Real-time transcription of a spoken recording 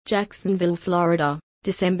Jacksonville, Florida,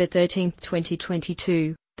 December 13,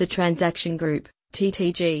 2022. The Transaction Group,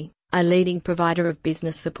 TTG, a leading provider of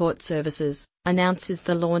business support services, announces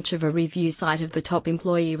the launch of a review site of the top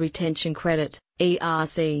employee retention credit,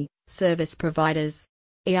 ERC, service providers.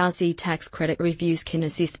 ERC tax credit reviews can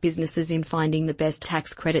assist businesses in finding the best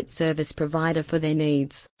tax credit service provider for their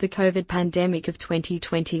needs. The COVID pandemic of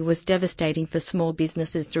 2020 was devastating for small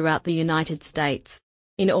businesses throughout the United States.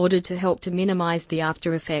 In order to help to minimize the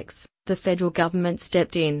after effects, the federal government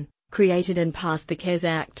stepped in, created and passed the CARES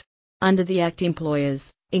Act. Under the Act,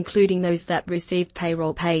 employers, including those that received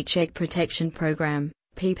Payroll Paycheck Protection Program,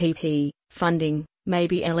 PPP, funding, may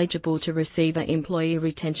be eligible to receive an employee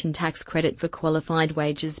retention tax credit for qualified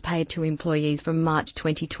wages paid to employees from March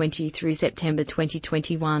 2020 through September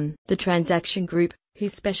 2021. The Transaction Group, who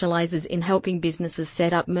specializes in helping businesses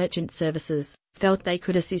set up merchant services, felt they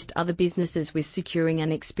could assist other businesses with securing an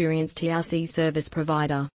experienced ERC service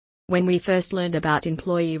provider. When we first learned about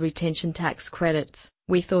employee retention tax credits,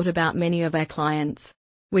 we thought about many of our clients.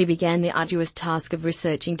 We began the arduous task of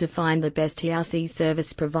researching to find the best ERC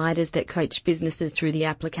service providers that coach businesses through the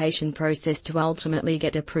application process to ultimately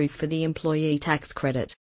get approved for the employee tax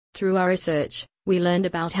credit. Through our research, we learned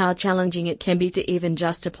about how challenging it can be to even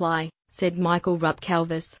just apply, said Michael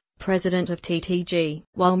Rupp-Calvis, president of TTG.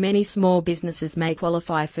 While many small businesses may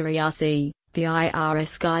qualify for ERC, the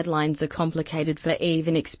IRS guidelines are complicated for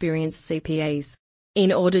even experienced CPAs.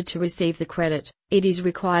 In order to receive the credit, it is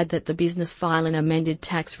required that the business file an amended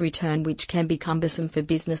tax return, which can be cumbersome for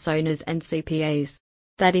business owners and CPAs.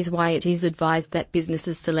 That is why it is advised that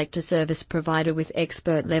businesses select a service provider with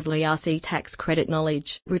expert-level ERC tax credit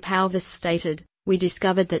knowledge. Rupp-Calvis stated, "We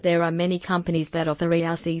discovered that there are many companies that offer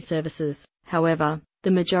ERC services. However,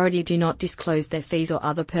 the majority do not disclose their fees or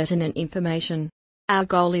other pertinent information. Our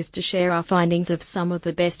goal is to share our findings of some of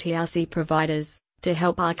the best ERC providers, to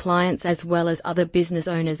help our clients as well as other business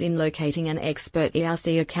owners in locating an expert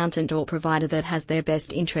ERC accountant or provider that has their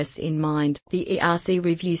best interests in mind." The ERC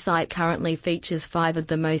review site currently features 5 of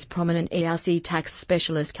the most prominent ERC tax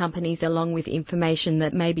specialist companies, along with information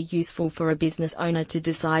that may be useful for a business owner to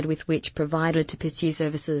decide with which provider to pursue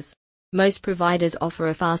services. Most providers offer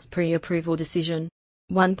a fast pre-approval decision.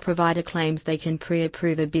 One provider claims they can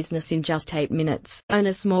pre-approve a business in just 8 minutes. Own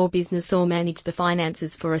a small business or manage the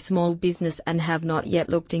finances for a small business and have not yet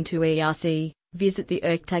looked into ERC? Visit the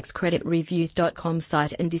ERCtaxcreditreviews.com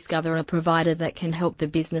site and discover a provider that can help the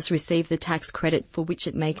business receive the tax credit for which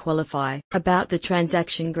it may qualify. About the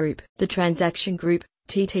Transaction Group. The Transaction Group,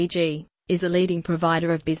 TTG, is a leading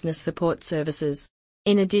provider of business support services.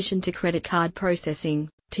 In addition to credit card processing,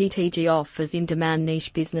 TTG offers in-demand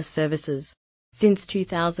niche business services. Since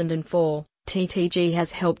 2004, TTG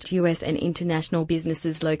has helped U.S. and international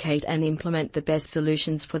businesses locate and implement the best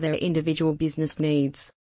solutions for their individual business needs.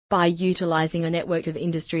 By utilizing a network of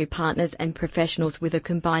industry partners and professionals with a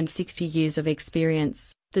combined 60 years of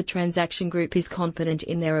experience, the Transaction Group is confident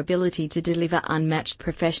in their ability to deliver unmatched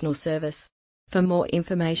professional service. For more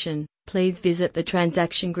information, please visit the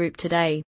Transaction Group today.